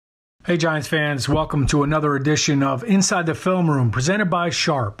Hey Giants fans, welcome to another edition of Inside the Film Room presented by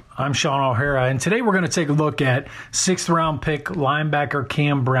Sharp. I'm Shaun O'Hara, and today we're going to take a look at 6th round pick linebacker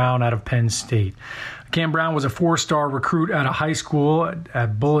Cam Brown out of Penn State. Cam Brown was a 4-star recruit out of high school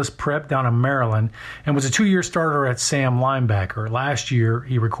at Bullis Prep down in Maryland and was a 2-year starter at Sam linebacker. Last year,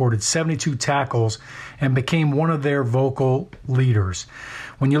 he recorded 72 tackles and became one of their vocal leaders.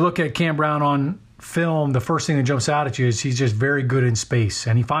 When you look at Cam Brown on film, the first thing that jumps out at you is he's just very good in space,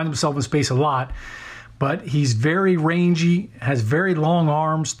 and he finds himself in space a lot, but he's very rangy, has very long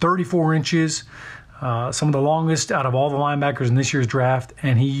arms, 34 inches, some of the longest out of all the linebackers in this year's draft,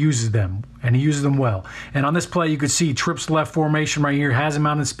 and he uses them well. And on this play, you could see trips left formation right here, has him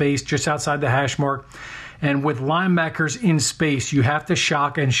out in space just outside the hash mark. And with linebackers in space, you have to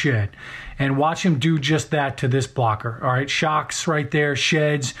shock and shed. And watch him do just that to this blocker. All right, shocks right there,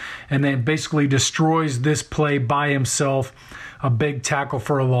 sheds, and then basically destroys this play by himself. A big tackle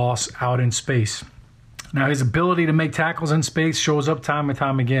for a loss out in space. Now, his ability to make tackles in space shows up time and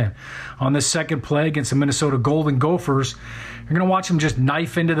time again. On this second play against the Minnesota Golden Gophers, you're going to watch him just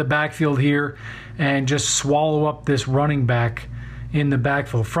knife into the backfield here and just swallow up this running back in the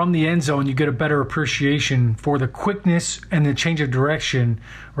backfield. From the end zone, you get a better appreciation for the quickness and the change of direction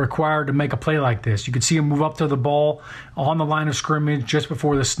required to make a play like this. You can see him move up to the ball on the line of scrimmage just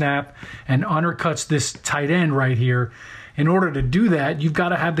before the snap and undercuts this tight end right here. In order to do that, you've got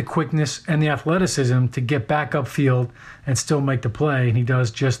to have the quickness and the athleticism to get back upfield and still make the play, and he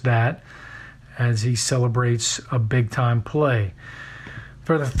does just that as he celebrates a big-time play.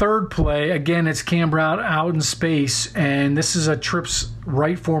 For the third play, again, it's Cam Brown out in space, and this is a trips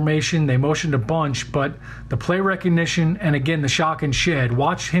right formation. They motioned a bunch, but the play recognition and, again, the shock and shed.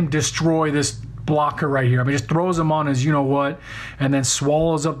 Watch him destroy this blocker right here. I mean, just throws him on his you-know-what and then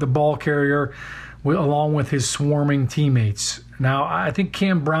swallows up the ball carrier along with his swarming teammates. Now, I think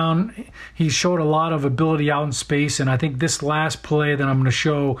Cam Brown, he showed a lot of ability out in space, and I think this last play that I'm going to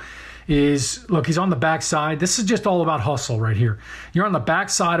show is, look, he's on the backside. This is just all about hustle right here. You're on the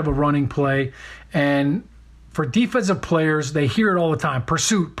backside of a running play, and for defensive players, they hear it all the time,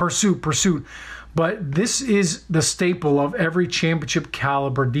 pursuit, pursuit, pursuit. But this is the staple of every championship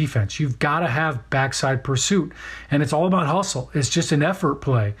caliber defense. You've got to have backside pursuit, and it's all about hustle. It's just an effort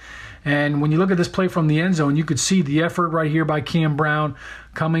play. And when you look at this play from the end zone, you could see the effort right here by Cam Brown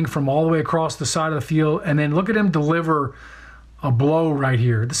coming from all the way across the side of the field, and then look at him deliver a blow right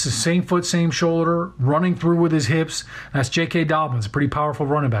here. This is same foot, same shoulder, running through with his hips. That's J.K. Dobbins, a pretty powerful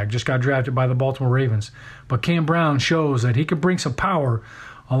running back, just got drafted by the Baltimore Ravens. But Cam Brown shows that he can bring some power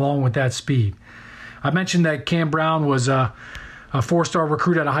along with that speed. I mentioned that Cam Brown was a 4-star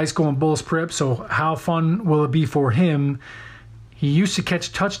recruit out of high school in Bullis Prep, so how fun will it be for him? He used to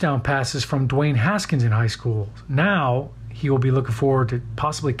catch touchdown passes from Dwayne Haskins in high school. Now he will be looking forward to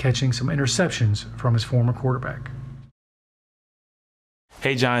possibly catching some interceptions from his former quarterback.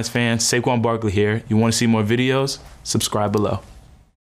 Hey Giants fans, Saquon Barkley here. You want to see more videos? Subscribe below.